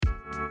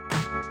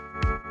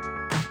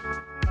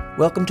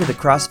Welcome to the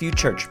Crossview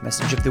Church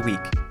Message of the Week.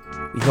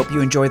 We hope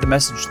you enjoy the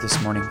message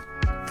this morning.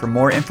 For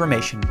more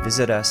information,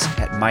 visit us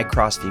at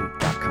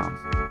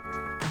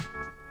mycrossview.com.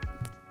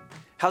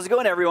 How's it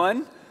going,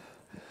 everyone?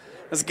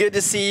 It's good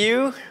to see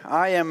you.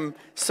 I am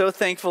so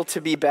thankful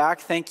to be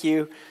back. Thank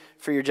you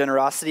for your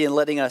generosity in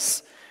letting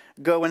us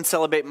go and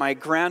celebrate my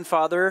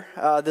grandfather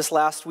this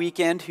last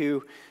weekend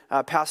who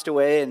passed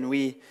away, and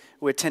we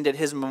attended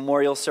his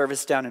memorial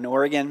service down in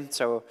Oregon.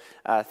 So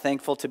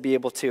thankful to be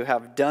able to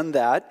have done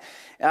that.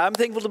 I'm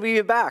thankful to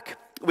be back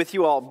with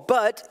you all.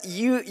 But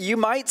you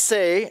might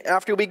say,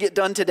 after we get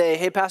done today,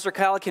 hey, Pastor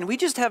Kyle, can we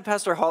just have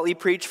Pastor Holly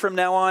preach from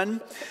now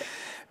on?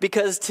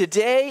 Because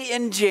today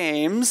in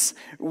James,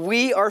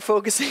 we are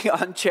focusing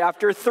on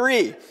chapter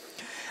 3.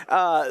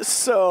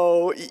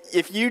 So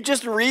if you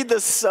just read the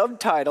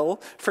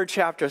subtitle for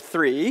chapter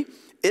 3,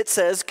 it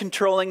says,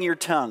 Controlling Your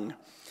Tongue.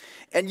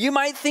 And you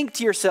might think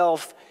to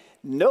yourself,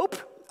 nope,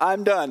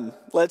 I'm done.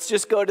 Let's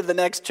just go to the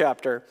next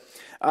chapter.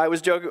 I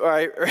was joking,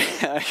 I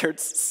heard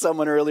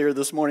someone earlier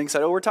this morning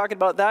said, we're talking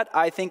about that?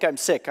 I think I'm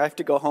sick. I have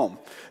to go home.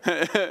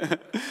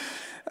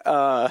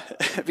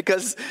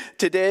 Because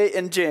today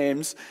in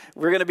James,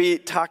 we're going to be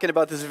talking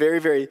about this very,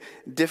 very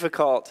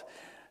difficult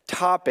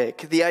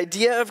topic. The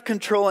idea of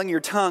controlling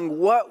your tongue,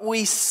 what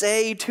we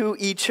say to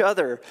each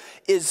other,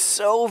 is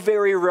so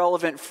very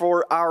relevant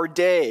for our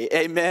day.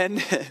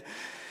 Amen?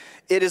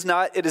 It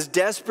is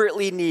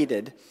desperately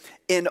needed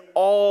in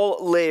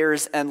all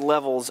layers and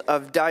levels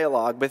of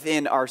dialogue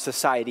within our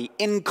society,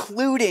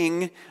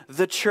 including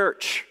the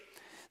church.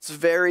 It's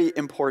very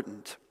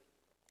important.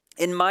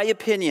 In my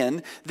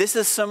opinion, this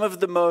is some of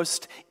the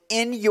most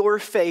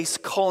in-your-face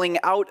calling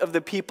out of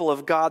the people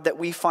of God that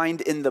we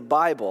find in the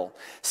Bible,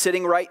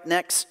 sitting right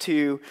next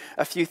to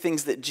a few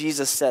things that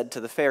Jesus said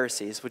to the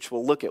Pharisees, which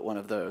we'll look at one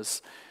of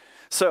those.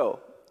 So,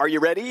 are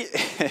you ready?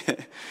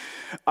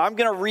 I'm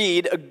going to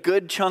read a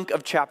good chunk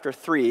of chapter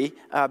 3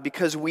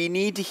 because we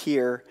need to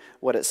hear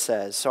what it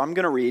says. So I'm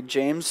going to read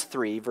James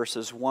 3,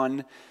 verses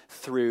 1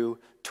 through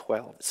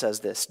 12. It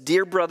says this,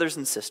 Dear brothers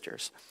and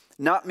sisters,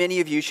 not many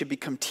of you should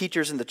become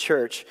teachers in the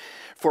church,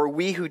 for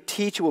we who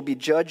teach will be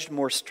judged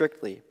more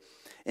strictly.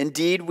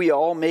 Indeed, we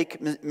all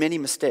make many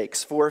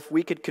mistakes, for if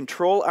we could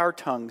control our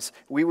tongues,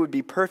 we would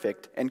be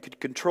perfect and could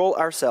control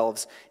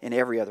ourselves in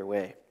every other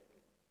way.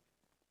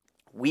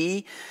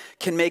 We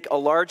can make a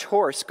large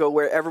horse go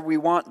wherever we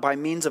want by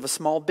means of a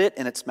small bit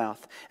in its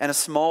mouth, and a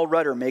small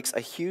rudder makes a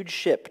huge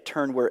ship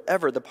turn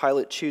wherever the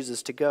pilot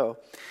chooses to go,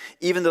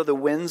 even though the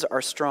winds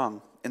are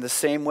strong. In the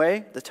same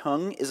way, the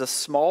tongue is a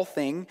small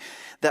thing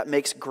that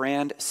makes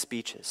grand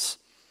speeches.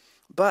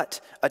 But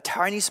a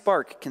tiny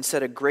spark can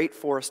set a great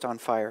forest on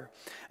fire.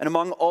 And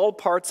among all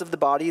parts of the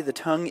body, the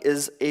tongue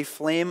is a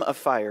flame of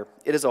fire.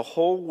 It is a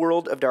whole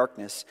world of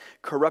darkness,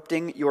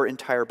 corrupting your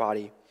entire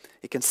body.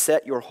 It can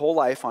set your whole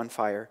life on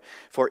fire,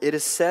 for it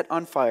is set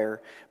on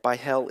fire by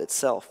hell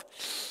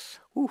itself.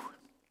 Whew.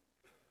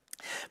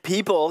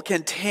 People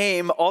can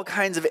tame all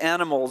kinds of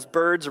animals,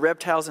 birds,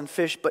 reptiles, and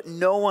fish, but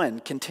no one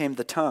can tame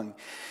the tongue.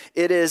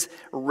 It is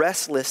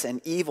restless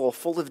and evil,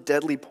 full of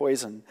deadly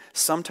poison.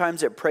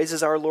 Sometimes it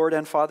praises our Lord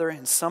and Father,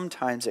 and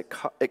sometimes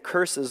it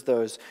curses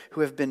those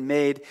who have been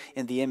made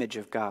in the image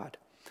of God.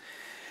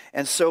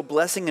 And so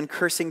blessing and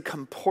cursing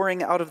come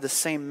pouring out of the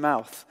same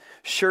mouth.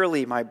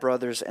 Surely, my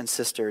brothers and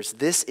sisters,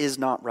 this is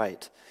not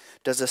right.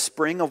 Does a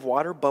spring of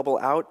water bubble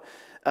out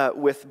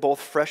with both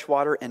fresh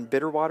water and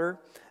bitter water?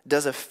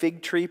 Does a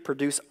fig tree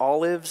produce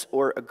olives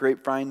or a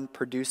grapevine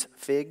produce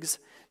figs?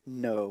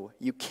 No,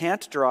 you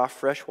can't draw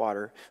fresh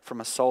water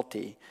from a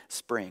salty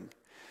spring.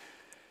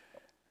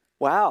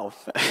 Wow,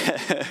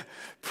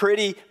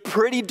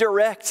 pretty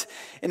direct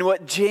in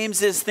what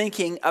James is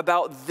thinking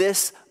about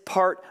this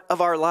part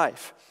of our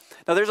life.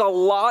 Now, there's a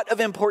lot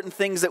of important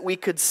things that we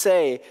could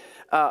say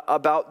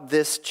about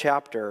this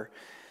chapter.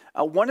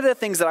 One of the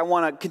things that I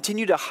want to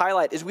continue to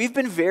highlight is we've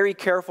been very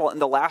careful in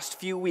the last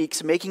few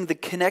weeks making the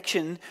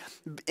connection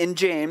in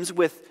James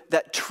with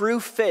that true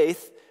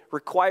faith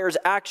requires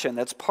action.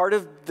 That's part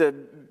of the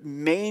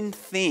main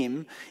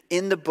theme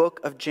in the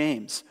book of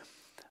James.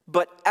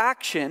 But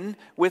action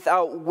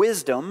without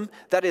wisdom,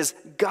 that is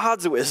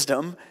God's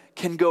wisdom,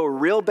 can go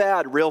real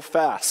bad real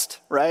fast,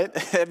 right?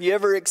 Have you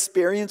ever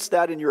experienced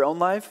that in your own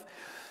life?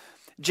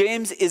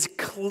 James is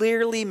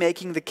clearly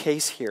making the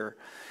case here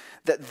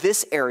that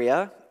this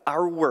area,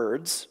 our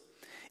words,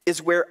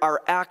 is where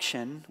our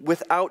action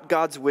without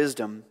God's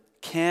wisdom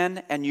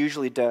can and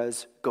usually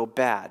does go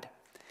bad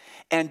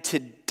and to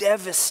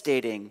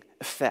devastating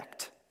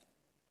effect.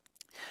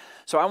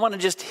 So I want to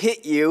just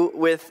hit you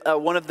with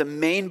one of the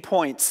main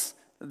points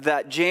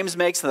that James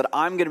makes and that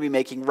I'm going to be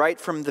making right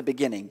from the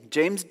beginning.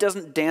 James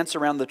doesn't dance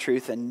around the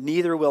truth, and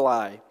neither will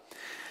I.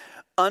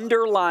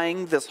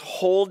 Underlying this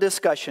whole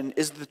discussion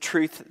is the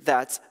truth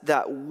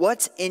that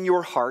what's in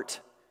your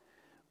heart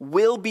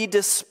will be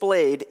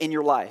displayed in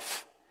your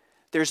life.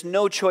 There's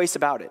no choice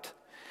about it.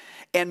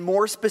 And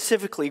more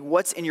specifically,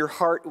 what's in your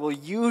heart will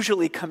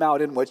usually come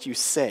out in what you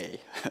say.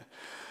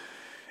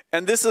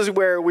 And this is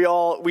where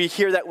we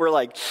hear that we're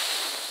like,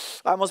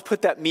 I almost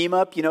put that meme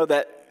up,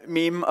 that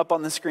meme up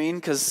on the screen?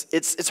 Because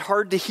it's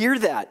hard to hear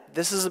that.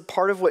 This is a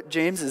part of what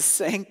James is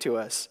saying to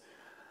us.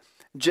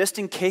 Just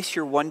in case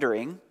you're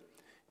wondering,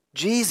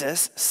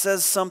 Jesus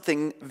says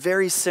something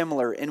very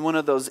similar in one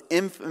of those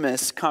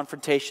infamous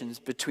confrontations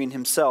between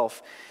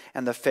himself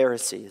and the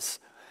Pharisees.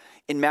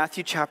 In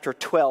Matthew chapter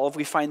 12,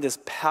 we find this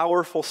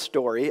powerful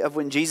story of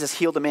when Jesus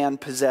healed a man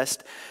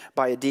possessed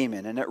by a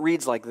demon. And it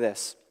reads like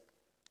this.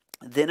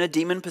 Then a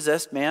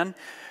demon-possessed man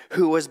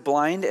who was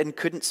blind and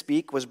couldn't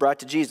speak was brought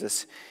to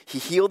Jesus. He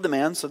healed the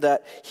man so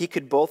that he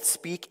could both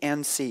speak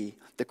and see.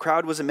 The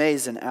crowd was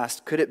amazed and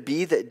asked, "Could it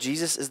be that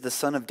Jesus is the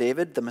son of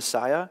David, the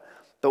Messiah?"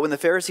 But when the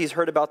Pharisees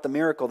heard about the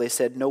miracle, they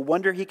said, "No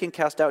wonder he can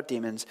cast out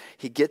demons.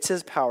 He gets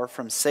his power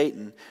from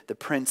Satan, the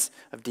prince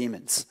of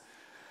demons."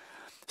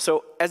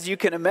 So as you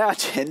can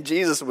imagine,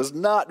 Jesus was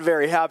not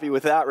very happy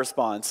with that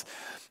response.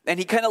 And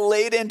he kind of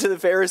laid into the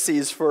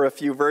Pharisees for a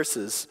few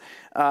verses.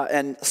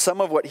 And some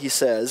of what he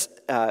says,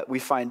 we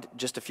find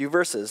just a few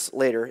verses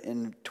later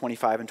in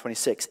 25 and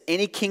 26.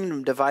 Any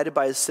kingdom divided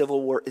by a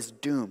civil war is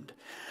doomed.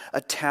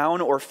 A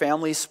town or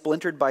family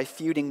splintered by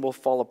feuding will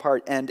fall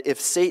apart. And if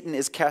Satan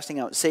is casting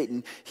out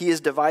Satan, he is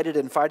divided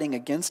and fighting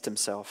against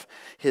himself.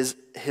 His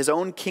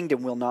own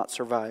kingdom will not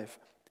survive.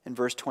 In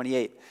verse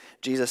 28,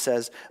 Jesus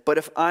says, "But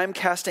if I'm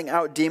casting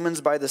out demons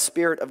by the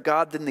Spirit of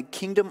God, then the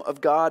kingdom of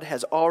God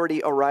has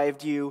already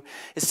arrived you."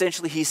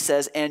 Essentially, he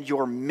says, and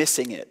you're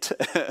missing it,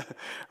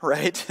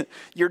 right?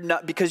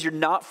 Because you're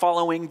not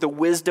following the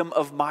wisdom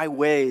of my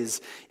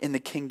ways in the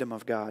kingdom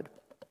of God.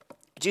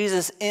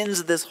 Jesus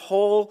ends this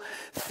whole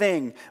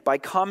thing by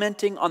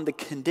commenting on the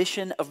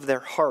condition of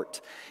their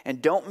heart.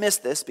 And don't miss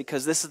this,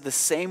 because this is the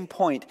same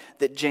point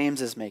that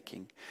James is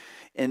making.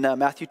 In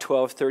Matthew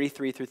 12,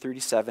 33 through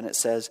 37, it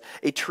says,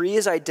 "A tree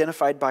is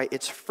identified by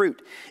its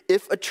fruit.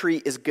 If a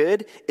tree is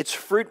good, its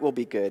fruit will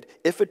be good.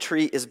 If a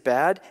tree is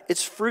bad,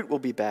 its fruit will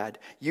be bad.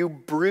 You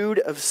brood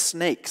of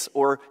snakes,"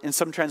 or in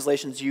some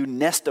translations, "you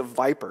nest of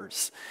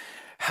vipers.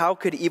 How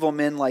could evil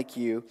men like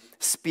you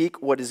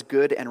speak what is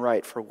good and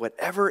right? For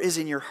whatever is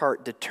in your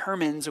heart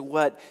determines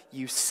what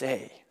you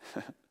say."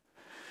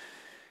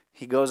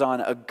 He goes on,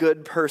 "A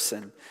good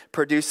person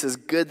produces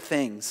good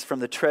things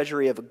from the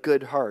treasury of a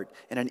good heart,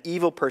 and an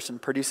evil person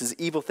produces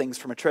evil things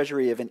from a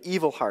treasury of an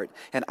evil heart.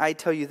 And I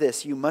tell you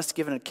this, you must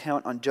give an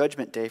account on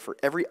Judgment Day for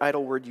every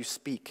idle word you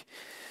speak.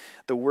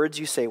 The words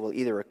you say will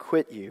either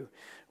acquit you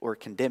or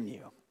condemn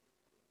you."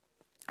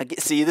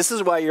 See, this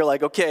is why you're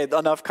like, okay,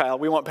 enough, Kyle.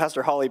 We want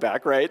Pastor Holly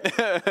back, right?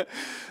 This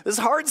is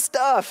hard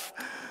stuff.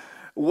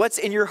 What's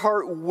in your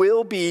heart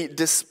will be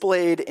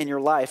displayed in your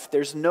life.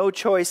 There's no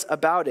choice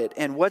about it.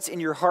 And what's in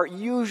your heart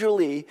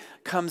usually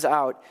comes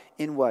out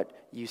in what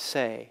you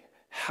say.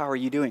 How are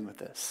you doing with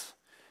this?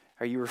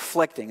 Are you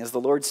reflecting? Is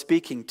the Lord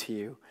speaking to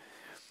you?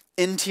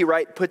 N.T.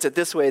 Wright puts it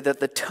this way,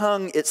 that the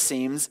tongue, it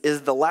seems,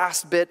 is the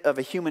last bit of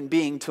a human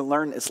being to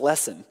learn its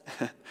lesson.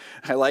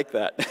 I like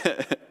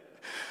that.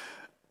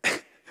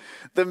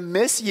 The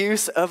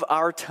misuse of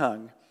our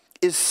tongue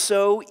is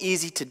so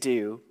easy to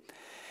do.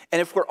 And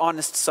if we're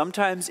honest,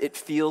 sometimes it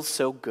feels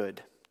so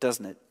good,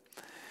 doesn't it?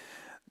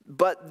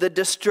 But the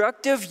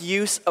destructive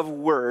use of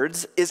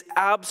words is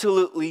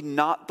absolutely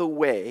not the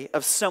way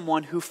of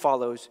someone who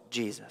follows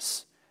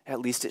Jesus. At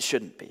least it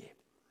shouldn't be.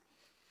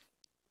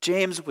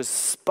 James was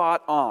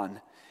spot on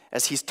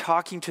as he's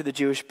talking to the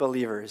Jewish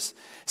believers,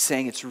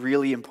 saying it's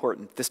really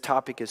important. This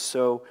topic is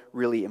so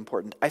really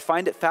important. I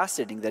find it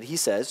fascinating that he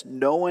says,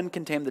 no one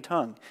can tame the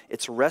tongue.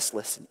 It's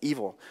restless and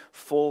evil,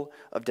 full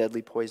of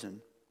deadly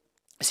poison.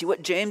 See,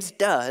 what James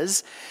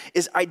does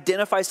is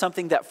identify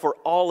something that for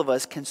all of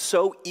us can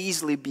so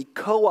easily be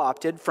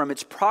co-opted from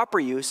its proper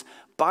use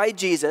by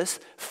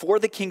Jesus for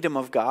the kingdom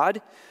of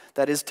God.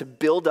 That is to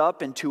build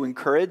up and to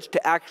encourage,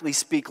 to actually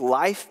speak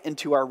life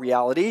into our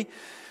reality.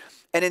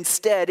 And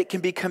instead, it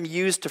can become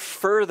used to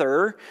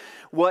further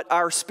what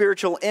our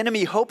spiritual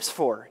enemy hopes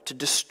for, to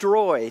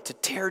destroy, to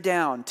tear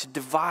down, to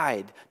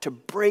divide, to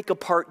break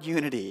apart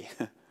unity.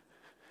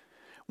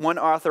 One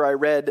author I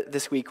read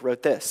this week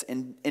wrote this.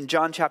 In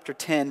John chapter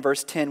 10,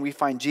 verse 10, we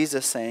find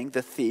Jesus saying,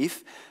 "The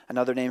thief,"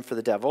 another name for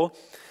the devil,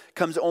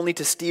 "comes only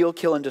to steal,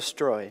 kill, and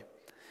destroy."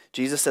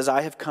 Jesus says,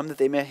 "I have come that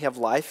they may have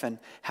life and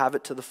have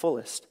it to the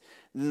fullest."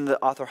 And then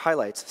the author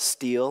highlights,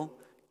 steal,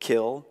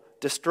 kill,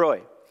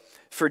 destroy.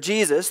 For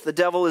Jesus, the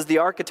devil is the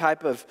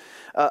archetype of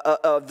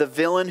the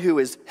villain who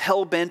is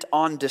hell-bent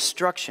on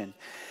destruction.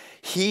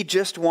 He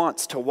just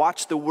wants to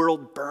watch the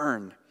world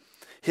burn.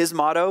 His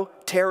motto,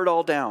 tear it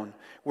all down.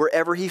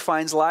 Wherever he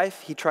finds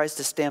life, he tries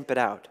to stamp it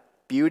out.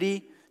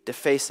 Beauty,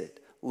 deface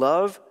it.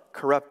 Love,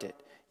 corrupt it.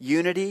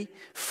 Unity,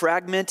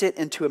 fragment it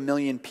into a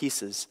million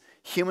pieces.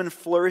 Human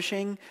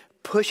flourishing,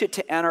 push it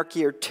to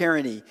anarchy or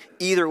tyranny.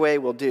 Either way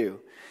will do.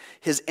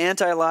 His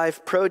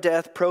anti-life,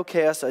 pro-death,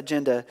 pro-chaos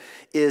agenda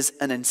is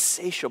an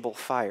insatiable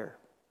fire.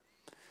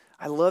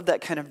 I love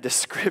that kind of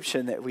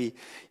description that we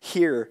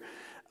hear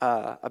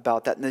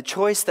about that. And the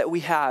choice that we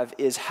have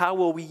is, how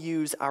will we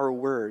use our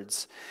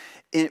words?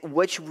 In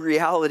which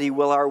reality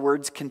will our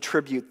words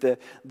contribute?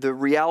 The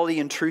reality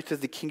and truth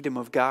of the kingdom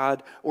of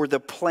God, or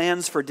the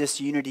plans for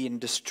disunity and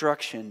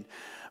destruction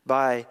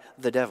by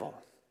the devil.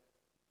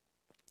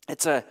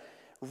 It's a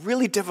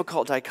really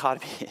difficult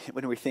dichotomy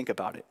when we think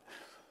about it.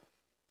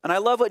 And I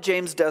love what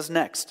James does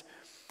next.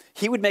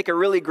 He would make a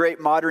really great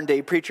modern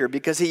day preacher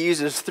because he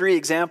uses 3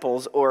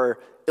 examples or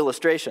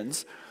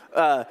illustrations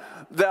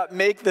that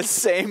make the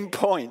same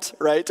point,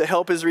 right? To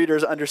help his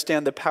readers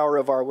understand the power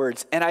of our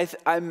words. And I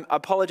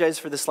apologize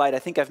for the slide. I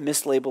think I've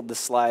mislabeled the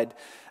slide.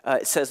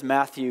 It says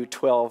Matthew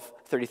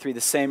 12:33,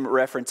 the same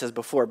reference as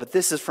before, but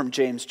this is from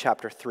James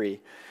chapter 3.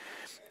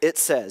 It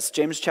says,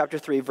 James chapter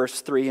 3, verse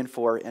 3 and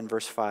 4 and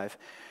verse 5.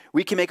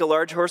 We can make a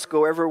large horse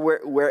go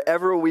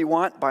wherever we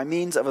want by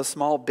means of a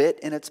small bit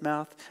in its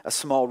mouth. A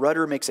small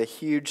rudder makes a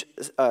huge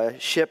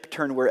ship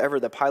turn wherever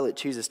the pilot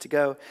chooses to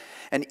go.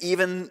 And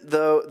even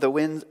though the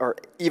winds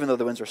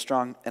are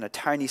strong, and a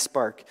tiny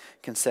spark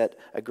can set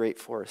a great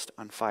forest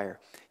on fire.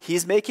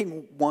 He's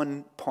making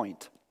one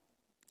point.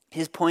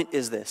 His point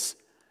is this: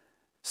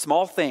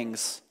 small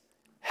things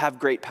have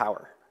great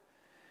power.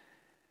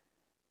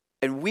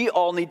 And we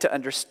all need to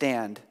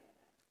understand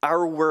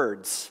our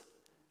words,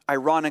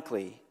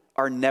 ironically,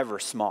 are never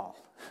small,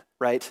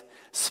 right?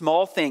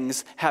 Small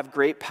things have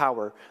great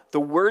power. The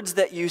words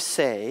that you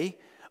say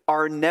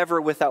are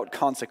never without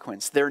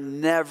consequence. They're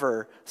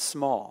never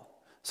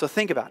small. So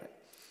think about it.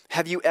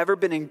 Have you ever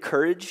been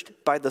encouraged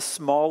by the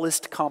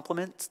smallest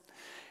compliment?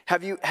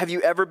 Have you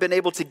ever been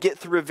able to get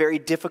through a very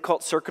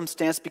difficult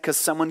circumstance because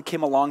someone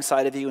came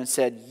alongside of you and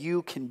said,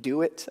 "You can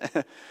do it"?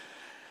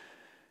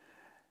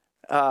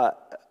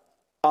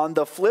 On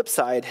the flip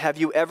side, have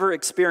you ever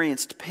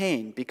experienced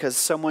pain because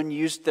someone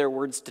used their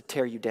words to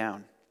tear you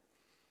down,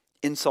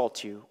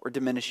 insult you, or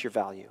diminish your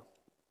value?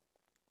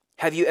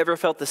 Have you ever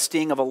felt the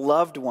sting of a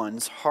loved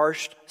one's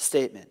harsh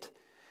statement,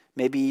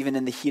 maybe even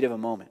in the heat of a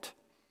moment?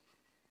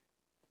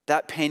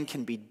 That pain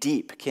can be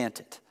deep, can't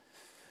it?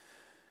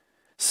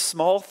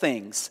 Small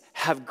things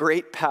have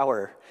great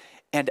power,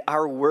 and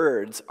our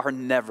words are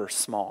never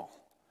small.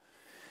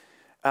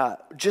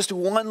 Just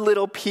one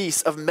little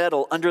piece of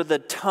metal under the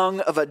tongue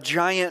of a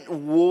giant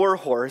war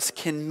horse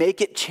can make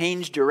it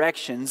change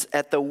directions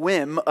at the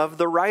whim of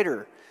the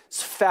rider.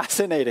 It's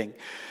fascinating.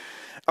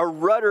 A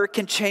rudder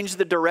can change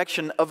the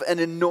direction of an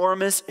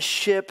enormous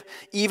ship,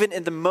 even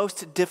in the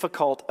most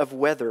difficult of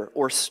weather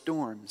or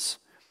storms.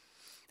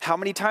 How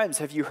many times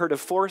have you heard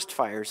of forest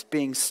fires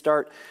being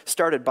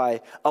started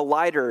by a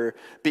lighter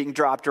being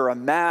dropped, or a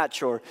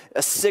match, or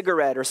a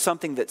cigarette, or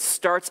something that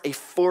starts a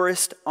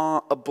forest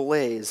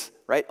ablaze,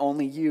 right?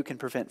 Only you can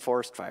prevent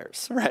forest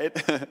fires, right?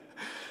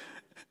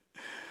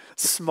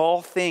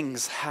 Small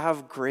things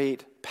have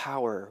great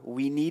power.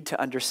 We need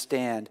to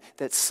understand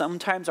that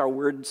sometimes our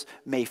words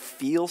may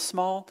feel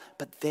small,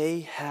 but they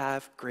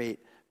have great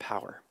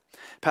power.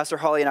 Pastor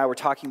Holly and I were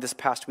talking this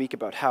past week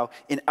about how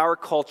in our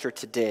culture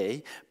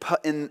today,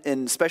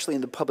 especially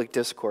in the public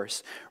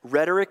discourse,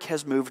 rhetoric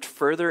has moved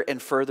further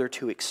and further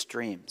to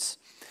extremes.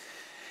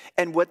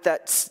 And what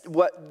that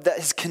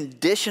has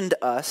conditioned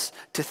us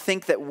to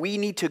think that we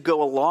need to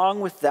go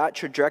along with that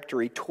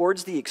trajectory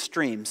towards the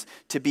extremes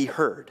to be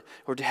heard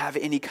or to have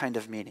any kind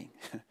of meaning.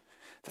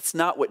 That's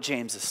not what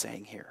James is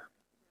saying here.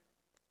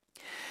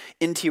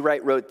 N.T.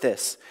 Wright wrote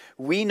this: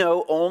 "We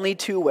know only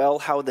too well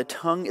how the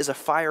tongue is a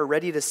fire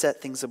ready to set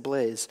things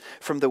ablaze.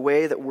 From the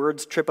way that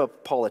words trip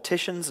up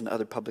politicians and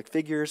other public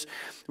figures,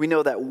 we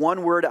know that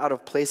one word out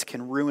of place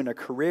can ruin a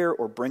career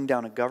or bring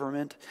down a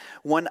government.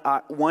 One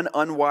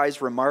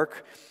unwise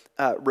remark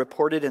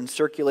reported and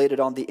circulated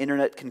on the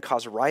internet can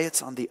cause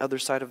riots on the other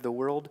side of the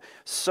world.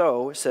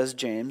 So, says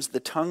James, the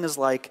tongue is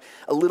like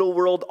a little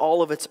world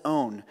all of its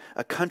own,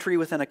 a country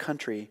within a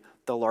country.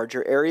 The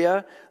larger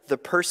area, the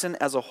person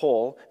as a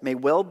whole, may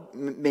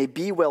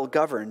be well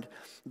governed,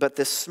 but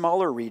this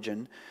smaller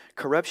region,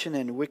 corruption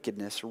and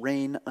wickedness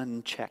reign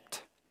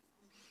unchecked."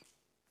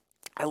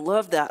 I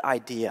love that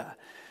idea.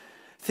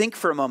 Think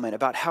for a moment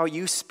about how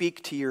you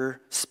speak to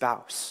your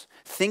spouse.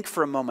 Think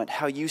for a moment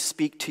how you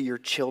speak to your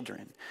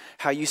children,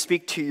 how you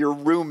speak to your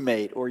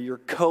roommate or your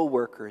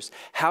coworkers,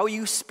 how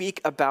you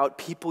speak about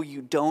people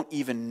you don't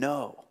even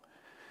know.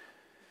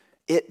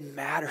 It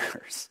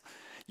matters.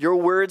 Your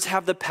words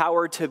have the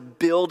power to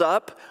build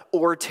up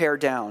or tear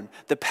down,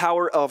 the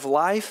power of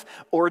life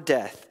or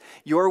death.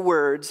 Your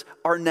words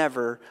are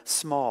never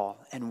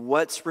small, and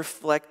what's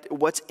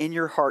in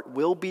your heart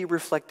will be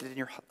reflected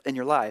in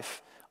your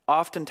life,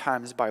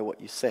 oftentimes by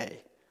what you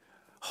say.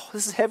 Oh,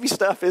 this is heavy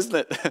stuff, isn't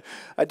it?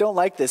 I don't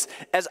like this.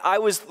 As I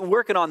was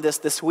working on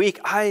this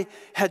week, I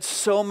had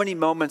so many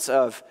moments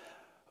of,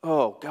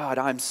 oh God,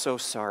 I'm so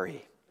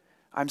sorry.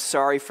 I'm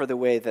sorry for the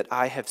way that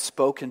I have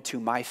spoken to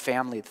my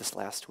family this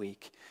last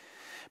week.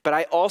 But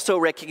I also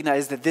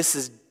recognize that this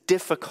is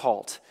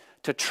difficult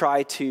to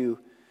try to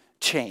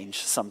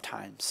change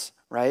sometimes,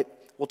 right?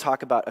 We'll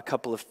talk about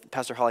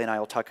Pastor Holly and I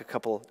will talk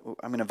I'm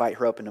going to invite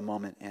her up in a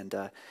moment,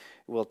 and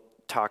we'll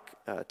talk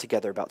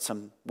together about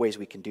some ways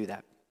we can do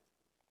that.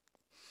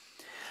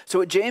 So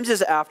what James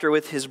is after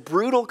with his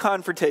brutal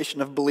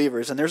confrontation of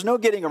believers, and there's no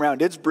getting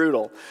around, it's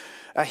brutal.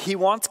 He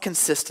wants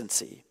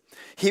consistency.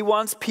 He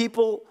wants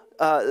people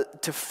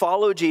to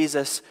follow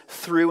Jesus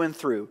through and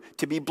through,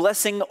 to be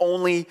blessing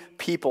only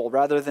people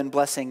rather than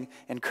blessing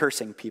and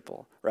cursing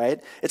people,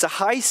 right? It's a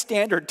high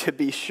standard to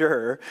be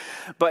sure,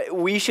 but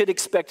we should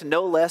expect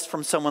no less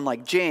from someone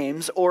like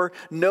James, or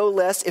no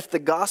less if the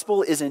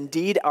gospel is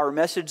indeed our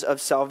message of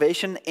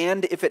salvation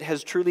and if it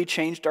has truly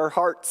changed our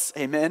hearts.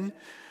 Amen?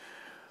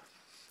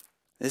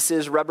 This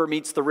is rubber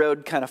meets the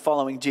road kind of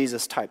following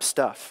Jesus type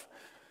stuff.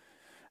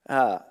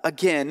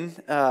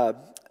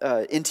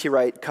 N.T.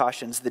 Wright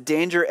cautions, the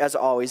danger, as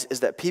always,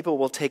 is that people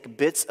will take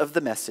bits of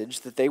the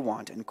message that they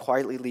want and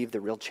quietly leave the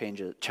real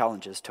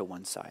challenges to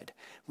one side.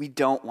 We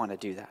don't want to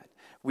do that.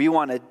 We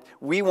want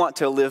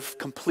to live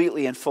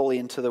completely and fully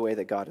into the way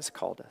that God has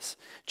called us.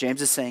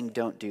 James is saying,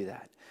 don't do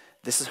that.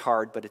 This is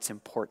hard, but it's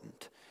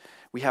important.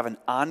 We have an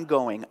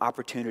ongoing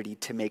opportunity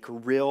to make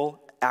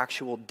real,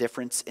 actual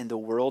difference in the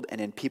world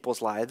and in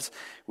people's lives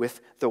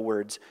with the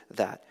words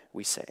that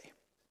we say.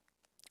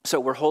 So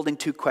we're holding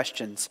two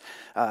questions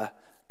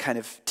kind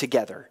of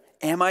together.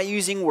 Am I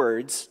using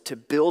words to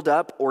build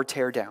up or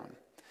tear down?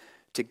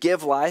 To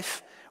give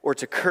life or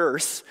to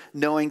curse,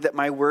 knowing that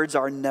my words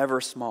are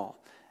never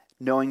small,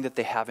 knowing that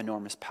they have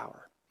enormous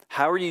power?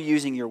 How are you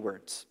using your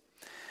words?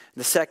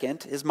 The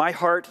second, is my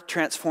heart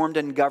transformed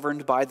and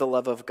governed by the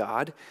love of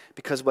God?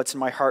 Because what's in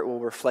my heart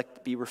will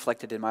be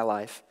reflected in my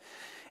life,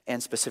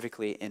 and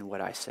specifically in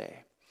what I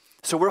say.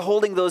 So we're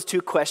holding those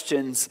two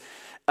questions.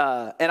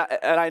 And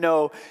I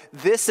know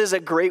this is a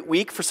great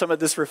week for some of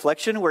this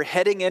reflection. We're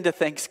heading into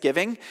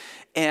Thanksgiving,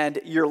 and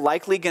you're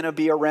likely going to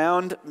be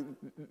around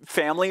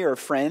family or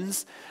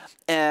friends,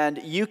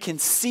 and you can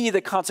see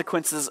the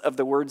consequences of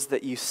the words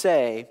that you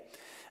say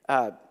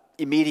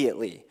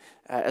immediately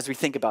as we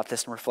think about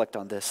this and reflect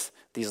on this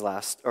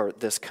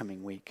this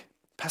coming week.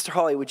 Pastor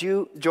Holly, would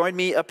you join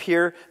me up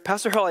here?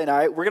 Pastor Holly and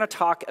I, we're going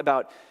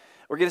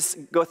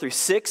to go through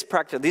 6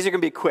 practical. These are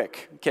going to be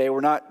quick, okay? We're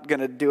not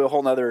going to do a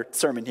whole nother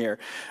sermon here.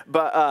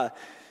 But,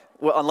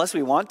 well, unless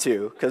we want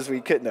to, because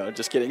we could. No,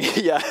 just kidding.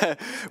 Yeah.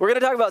 We're going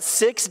to talk about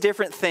 6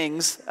 different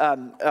things,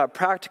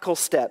 practical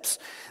steps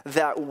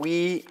that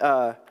we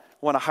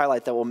want to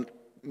highlight that will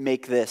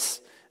make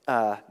this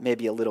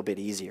maybe a little bit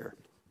easier.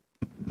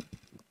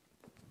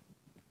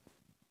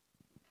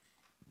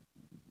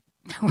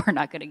 We're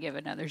not going to give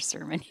another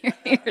sermon here.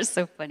 You're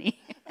so funny.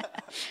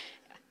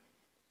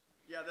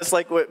 Yeah, that's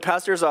like what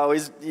pastors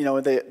always,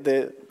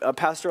 a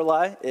pastor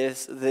lie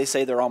is they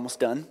say they're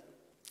almost done.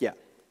 Yeah,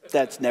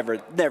 that's never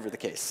the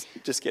case.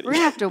 Just kidding. We're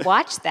going to have to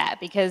watch that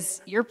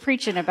because you're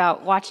preaching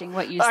about watching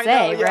what you I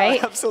say, know, yeah,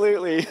 right?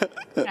 Absolutely. We're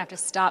going to have to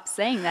stop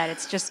saying that.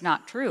 It's just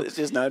not true. It's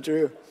just not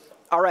true.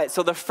 All right,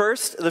 so the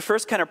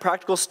first kind of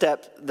practical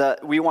step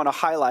that we want to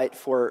highlight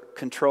for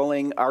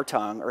controlling our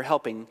tongue or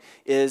helping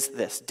is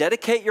this.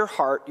 Dedicate your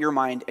heart, your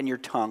mind, and your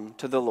tongue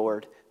to the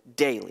Lord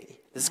daily.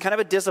 This is kind of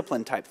a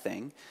discipline type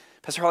thing.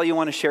 Pastor Holly, you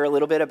want to share a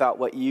little bit about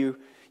what you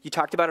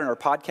talked about in our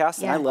podcast?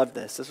 And Yeah. I love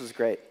this. This was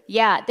great.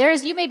 Yeah,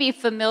 you may be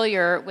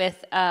familiar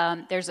with,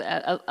 there's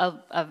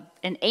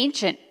an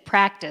ancient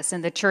practice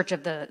in the church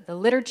of the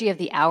Liturgy of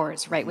the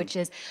Hours, right?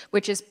 Mm-hmm.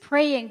 Which is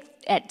praying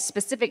at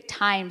specific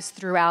times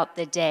throughout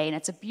the day. And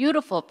it's a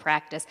beautiful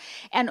practice.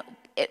 And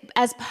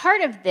as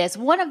part of this,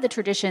 one of the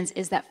traditions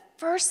is that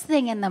first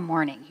thing in the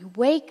morning, you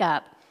wake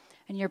up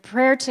and your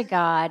prayer to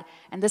God,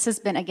 and this has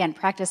been, again,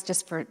 practiced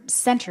just for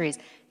centuries,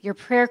 your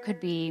prayer could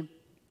be,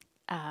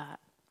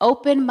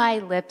 open my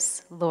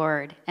lips,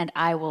 Lord, and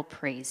I will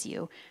praise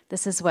you.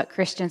 This is what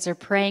Christians are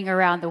praying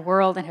around the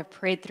world and have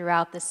prayed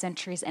throughout the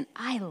centuries, and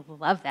I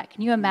love that.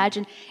 Can you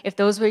imagine if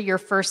those were your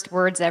first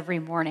words every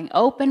morning?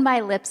 Open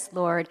my lips,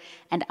 Lord,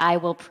 and I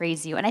will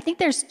praise you. And I think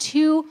there's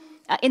two,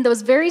 in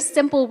those very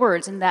simple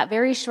words, in that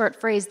very short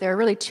phrase, there are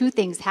really 2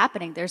 things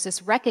happening. There's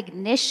this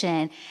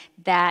recognition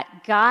that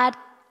God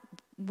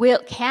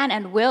can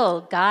and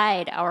will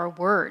guide our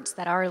words,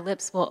 that our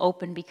lips will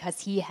open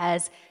because he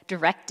has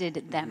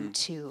directed them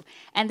to.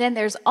 And then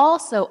there's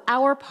also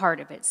our part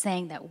of it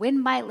saying that when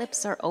my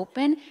lips are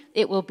open,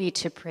 it will be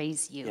to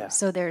praise you. Yeah.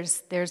 So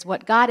there's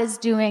what God is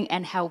doing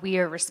and how we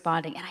are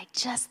responding. And I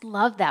just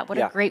love that. What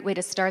a great way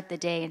to start the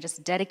day and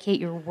just dedicate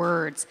your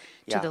words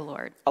to the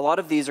Lord. A lot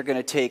of these are going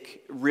to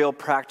take real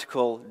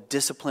practical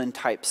discipline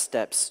type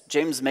steps.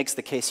 James makes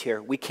the case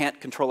here. We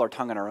can't control our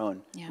tongue on our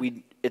own. Yeah.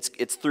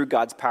 It's through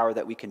God's power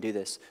that we can do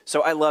this.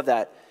 So I love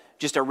that.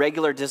 Just a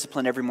regular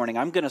discipline every morning.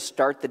 I'm going to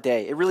start the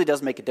day. It really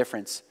does make a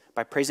difference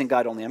by praising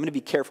God only. I'm going to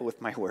be careful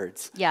with my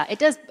words. Yeah, it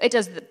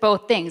does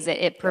both things.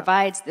 It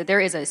provides that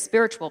there is a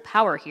spiritual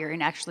power here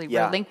in actually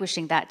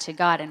relinquishing that to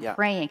God and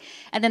praying.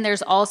 And then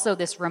there's also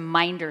this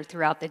reminder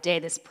throughout the day,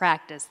 this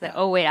practice that,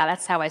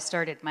 that's how I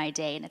started my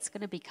day. And it's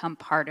going to become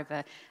part of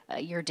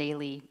your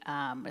daily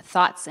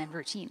thoughts and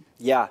routine.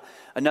 Yeah.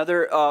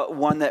 Another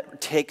one that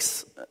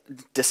takes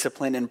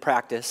discipline and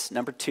practice,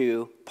 number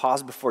 2,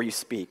 pause before you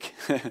speak.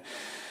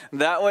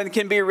 That one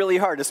can be really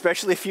hard,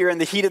 especially if you're in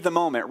the heat of the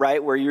moment,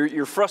 right? Where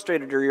you're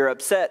frustrated or you're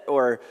upset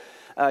or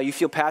you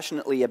feel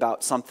passionately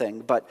about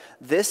something. But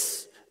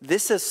this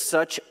is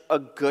such a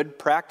good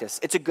practice.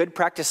 It's a good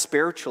practice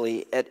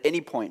spiritually at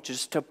any point,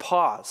 just to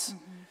pause,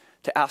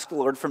 to ask the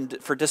Lord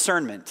for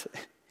discernment.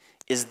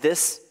 Is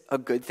this a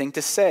good thing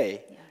to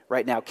say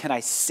right now? Can I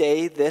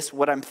say this,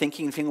 what I'm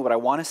thinking and feeling, what I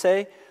want to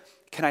say?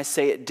 Can I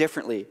say it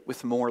differently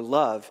with more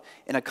love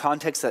in a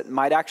context that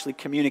might actually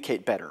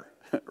communicate better,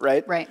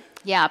 right? Right.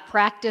 Yeah,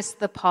 practice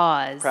the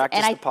pause.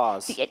 Practice the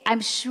pause.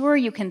 I'm sure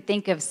you can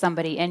think of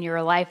somebody in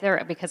your life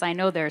there, because I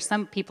know there are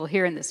some people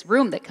here in this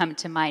room that come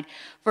to mind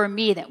for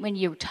me, that when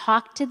you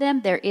talk to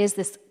them, there is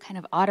this kind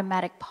of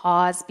automatic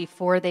pause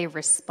before they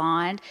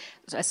respond,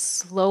 a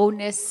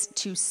slowness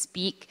to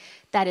speak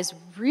that is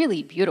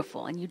really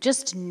beautiful. And you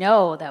just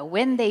know that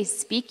when they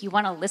speak, you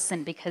want to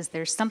listen because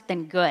there's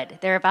something good.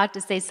 They're about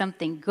to say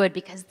something good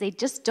because they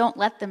just don't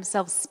let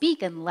themselves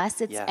speak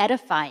unless it's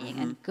edifying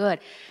and good.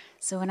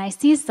 So when I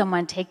see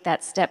someone take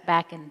that step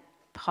back and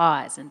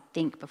pause and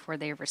think before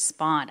they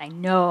respond, I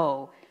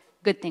know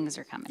good things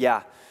are coming.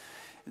 Yeah.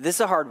 This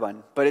is a hard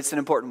one, but it's an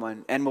important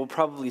one and will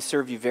probably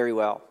serve you very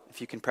well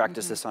if you can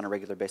practice this on a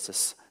regular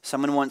basis.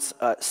 Someone once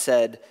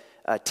said,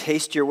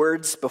 taste your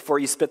words before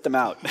you spit them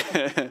out.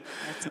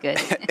 That's good.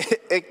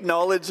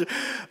 Acknowledge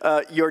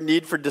your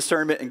need for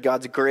discernment and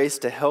God's grace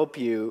to help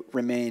you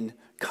remain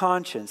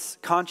conscious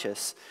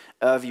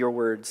of your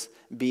words.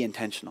 Be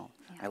intentional.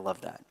 Yeah. I love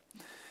that.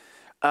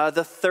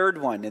 The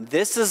third one, and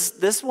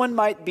this one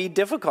might be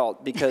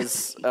difficult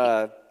because,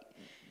 it's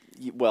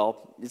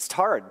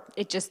hard.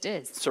 It just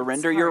is.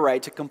 Surrender your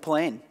right to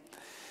complain.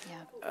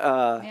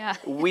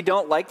 We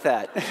don't like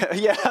that.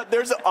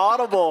 There's an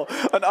audible,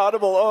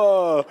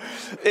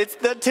 it's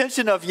the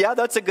tension of,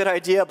 that's a good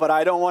idea, but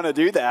I don't want to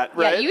do that,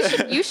 right?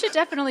 Yeah, you should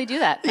definitely do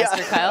that,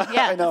 Pastor Kyle.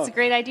 Yeah, that's a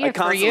great idea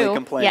for you. I constantly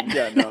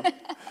complain.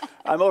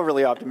 I'm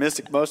overly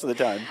optimistic most of the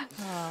time.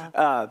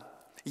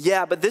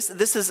 But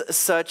this is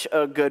such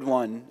a good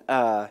one.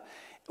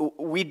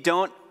 We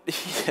don't,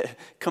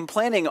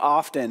 complaining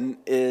often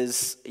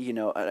is,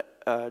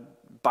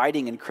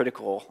 biting and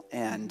critical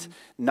and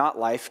not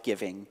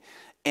life-giving.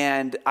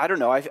 And I don't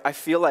know, I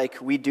feel like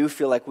we,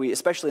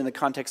 especially in the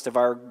context of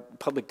our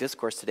public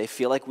discourse today,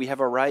 feel like we have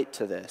a right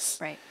to this.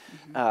 Right.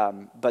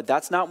 But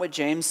that's not what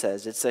James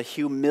says. It's a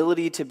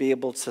humility to be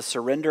able to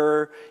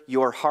surrender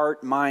your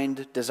heart,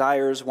 mind,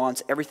 desires,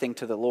 wants, everything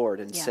to the Lord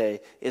and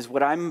say, is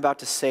what I'm about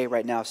to say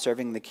right now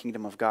serving the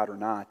kingdom of God or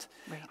not?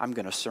 Right. I'm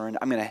going to surrender.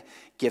 I'm going to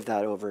give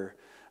that over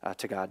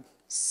to God.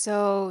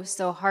 So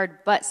hard,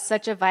 but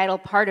such a vital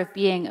part of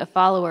being a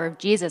follower of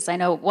Jesus. I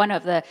know one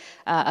of a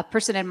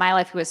person in my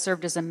life who has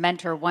served as a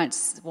mentor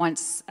once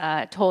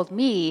told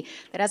me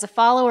that as a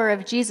follower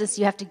of Jesus,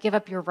 you have to give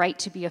up your right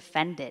to be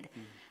offended,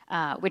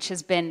 which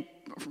has been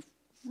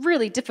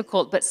really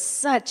difficult, but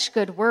such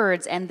good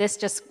words. And this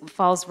just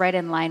falls right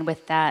in line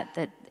with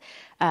that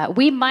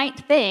we might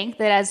think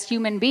that as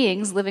human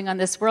beings living on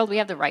this world, we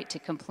have the right to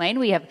complain.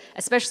 We have,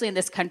 especially in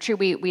this country,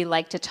 we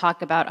like to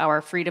talk about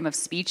our freedom of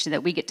speech and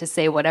that we get to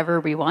say whatever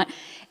we want.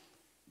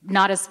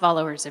 Not as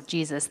followers of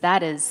Jesus.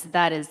 That is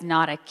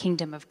not a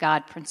kingdom of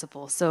God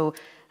principle. So,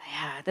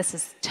 this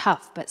is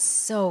tough, but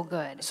so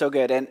good. So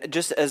good. And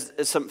just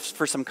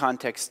for some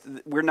context,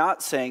 we're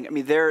not saying,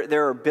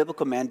 there are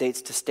biblical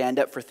mandates to stand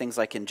up for things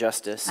like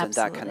injustice and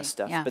that kind of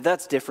stuff. Yeah. But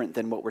that's different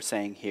than what we're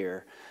saying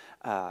here.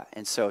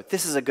 And so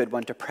this is a good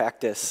one to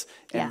practice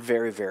and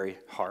very, very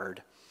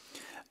hard.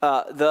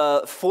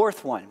 The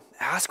fourth one,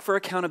 ask for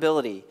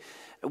accountability.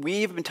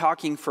 We've been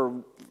talking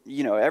for,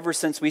 ever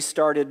since we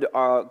started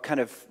kind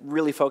of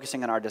really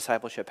focusing on our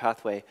discipleship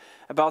pathway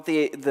about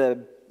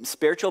the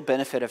spiritual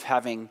benefit of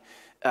having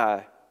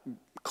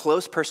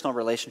close personal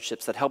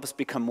relationships that help us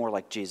become more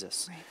like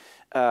Jesus.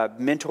 Right.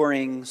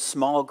 Mentoring,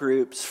 small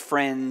groups,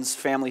 friends,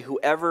 family,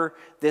 whoever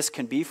this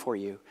can be for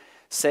you.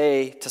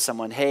 Say to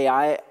someone, hey,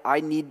 I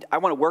want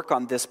to work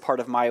on this part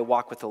of my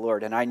walk with the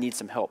Lord and I need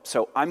some help.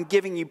 So I'm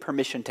giving you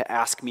permission to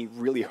ask me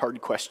really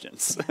hard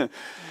questions.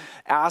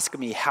 Ask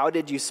me, how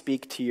did you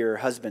speak to your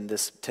husband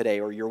today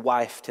or your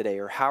wife today?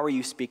 Or how are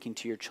you speaking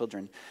to your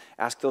children?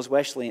 Ask those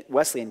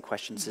Wesleyan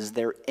questions. Is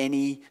there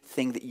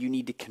anything that you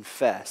need to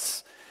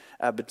confess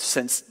but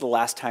since the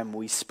last time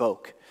we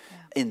spoke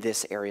in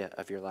this area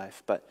of your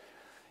life? But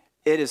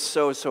it is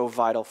so, so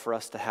vital for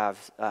us to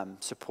have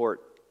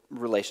support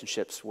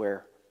relationships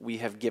where we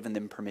have given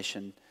them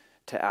permission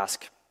to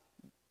ask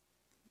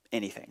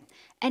anything.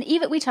 And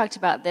even, we talked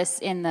about this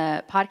in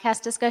the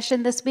podcast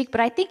discussion this week,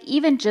 but I think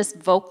even just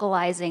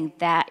verbalizing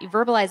that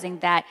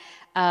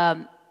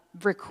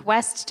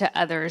request to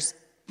others,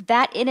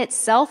 that in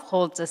itself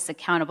holds us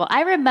accountable.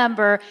 I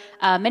remember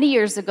many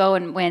years ago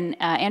when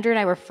Andrew and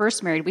I were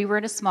first married, we were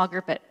in a small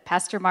group at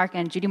Pastor Mark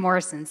and Judy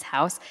Morrison's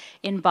house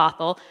in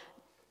Bothell,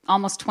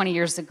 almost 20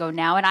 years ago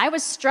now, and I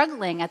was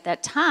struggling at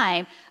that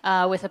time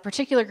with a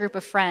particular group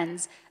of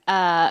friends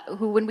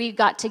who, when we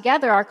got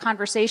together, our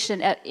conversation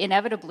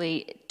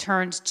inevitably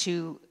turned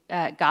to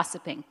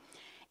gossiping.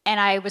 And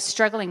I was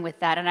struggling with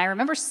that. And I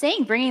remember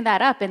bringing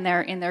that up in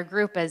their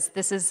group as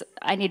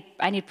I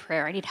need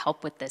prayer. I need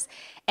help with this.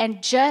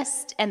 And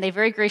they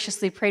very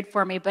graciously prayed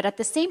for me. But at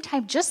the same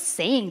time, just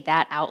saying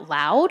that out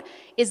loud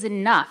is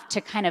enough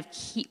to kind of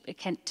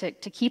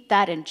keep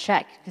that in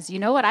check. Because you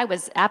know what? I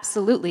was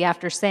absolutely,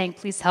 after saying,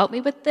 please help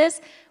me with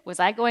this, was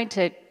I going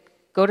to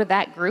go to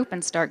that group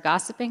and start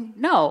gossiping?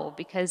 No,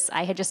 because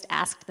I had just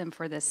asked them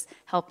for this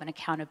help and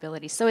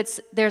accountability. So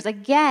there's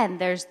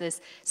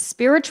this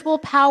spiritual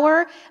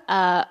power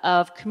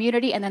of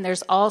community, and then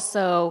there's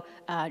also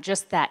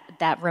just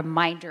that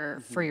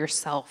reminder for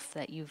yourself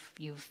that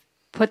you've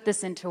put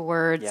this into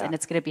words, and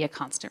it's going to be a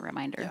constant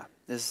reminder. Yeah,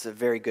 this is a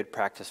very good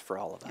practice for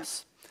all of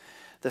us.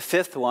 The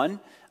fifth one,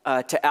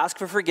 to ask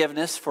for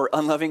forgiveness for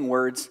unloving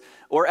words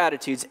or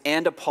attitudes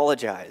and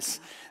apologize.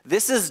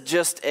 This is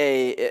just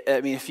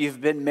if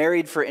you've been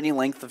married for any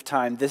length of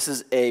time, this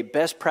is a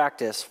best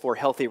practice for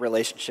healthy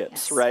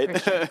relationships, yes,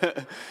 right?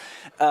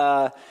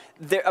 Sure.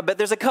 But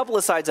there's a couple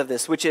of sides of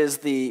this, which is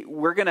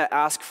we're going to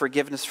ask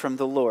forgiveness from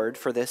the Lord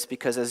for this,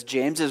 because as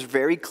James is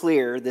very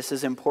clear, this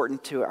is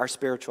important to our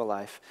spiritual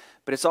life,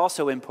 but it's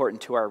also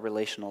important to our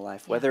relational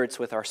life, whether it's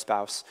with our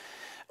spouse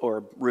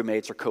or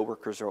roommates or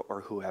coworkers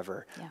or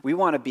whoever. Yeah. We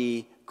want to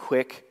be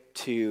quick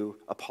to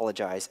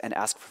apologize and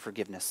ask for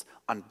forgiveness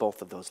on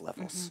both of those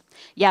levels. Mm-hmm.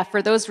 Yeah,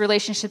 for those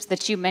relationships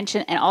that you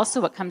mentioned, and also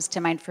what comes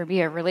to mind for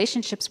me are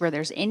relationships where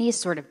there's any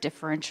sort of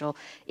differential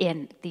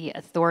in the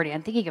authority.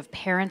 I'm thinking of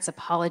parents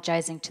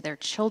apologizing to their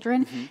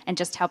children, and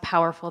just how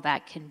powerful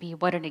that can be.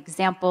 What an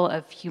example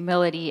of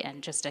humility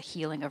and just a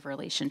healing of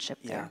relationship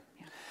there.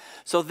 Yeah.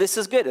 So this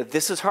is good.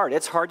 This is hard.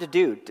 It's hard to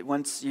do.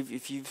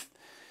 If you've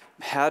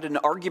had an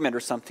argument or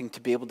something,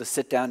 to be able to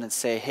sit down and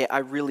say, hey, I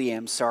really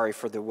am sorry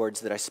for the words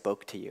that I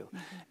spoke to you,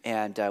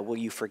 and will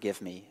you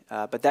forgive me?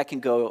 But that can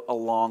go a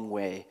long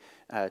way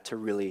to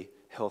really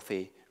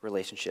healthy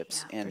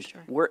relationships, and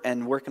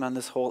working on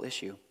this whole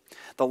issue.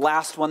 The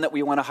last one that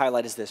we want to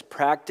highlight is this: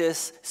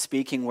 practice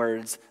speaking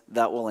words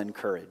that will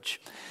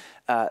encourage.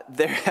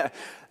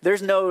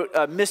 There's no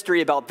mystery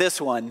about this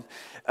one,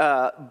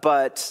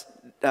 but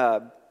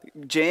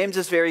James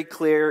is very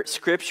clear,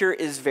 Scripture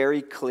is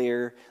very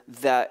clear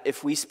that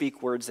if we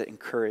speak words that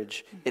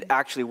encourage, it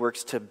actually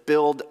works to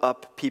build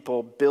up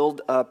people,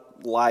 build up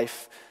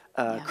life,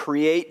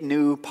 create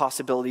new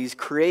possibilities,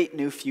 create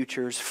new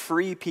futures,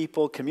 free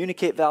people,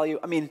 communicate value.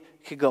 I mean,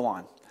 it could go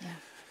on.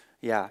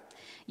 Yeah.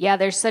 Yeah,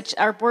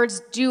 our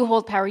words do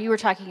hold power. You were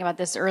talking about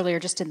this earlier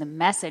just in the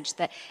message,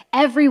 that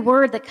every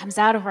word that comes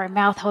out of our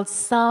mouth holds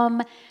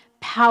some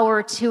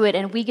power to it,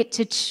 and we get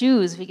to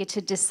choose. We get to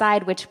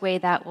decide which way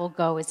that will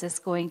go. Is this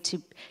going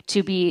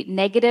to be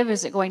negative?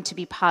 Is it going to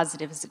be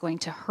positive? Is it going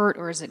to hurt,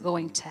 or is it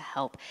going to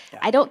help? Yeah.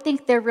 I don't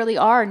think there really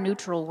are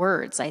neutral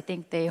words. I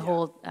think they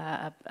hold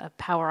a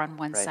power on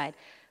one side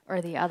or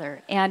the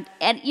other. And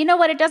you know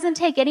what? It doesn't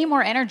take any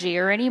more energy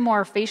or any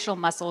more facial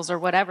muscles or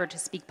whatever to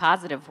speak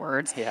positive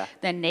words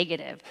than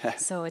negative.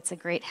 So it's a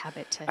great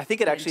habit to. I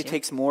think it actually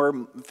takes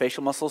more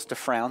facial muscles to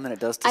frown than it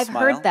does to smile.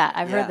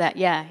 I've heard that.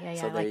 Yeah.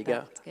 So there you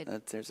go. That's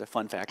good. There's a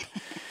fun fact.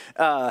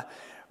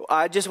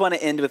 I just want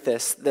to end with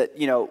this, that,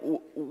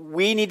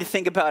 we need to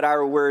think about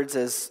our words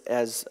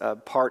as a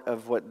part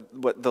of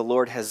what the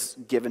Lord has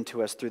given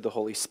to us through the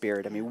Holy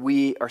Spirit. I mean,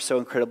 we are so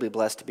incredibly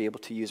blessed to be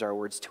able to use our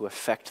words to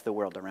affect the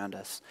world around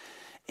us.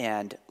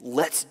 And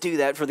let's do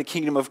that for the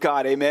kingdom of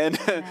God, amen?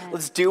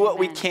 Let's do what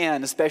we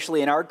can,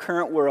 especially in our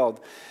current world,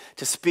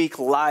 to speak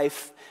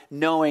life,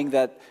 knowing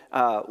that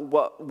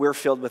we're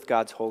filled with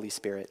God's Holy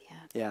Spirit.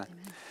 Yeah. Amen.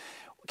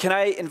 Can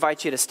I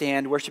invite you to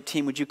stand? Worship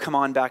team, would you come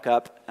on back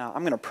up?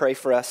 I'm going to pray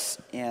for us,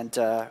 and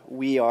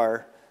we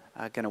are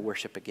going to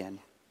worship again.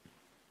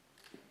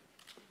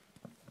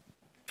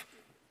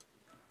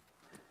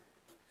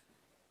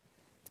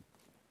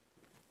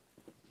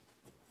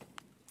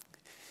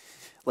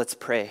 Let's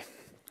pray.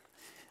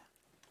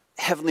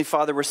 Heavenly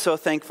Father, we're so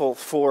thankful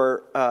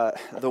for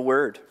the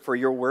word, for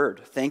your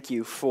word. Thank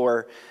you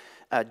for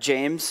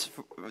James,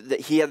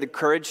 that he had the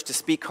courage to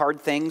speak hard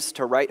things,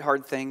 to write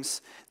hard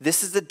things.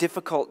 This is a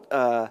difficult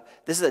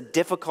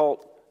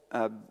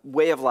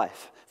way of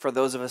life for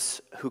those of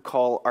us who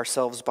call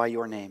ourselves by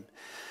your name.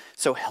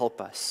 So help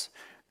us.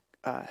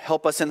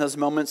 Help us in those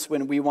moments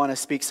when we want to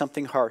speak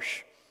something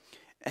harsh.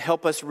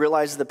 Help us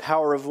realize the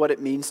power of what it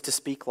means to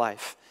speak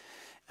life.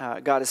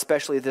 God,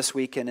 especially this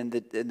week and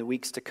in the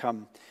weeks to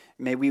come,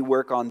 may we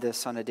work on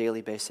this on a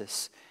daily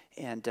basis.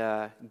 And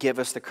give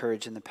us the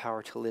courage and the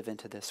power to live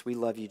into this. We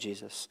love you,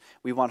 Jesus.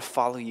 We want to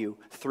follow you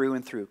through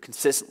and through,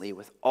 consistently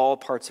with all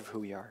parts of who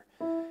we are.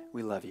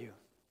 We love you.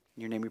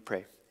 In your name we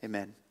pray.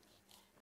 Amen.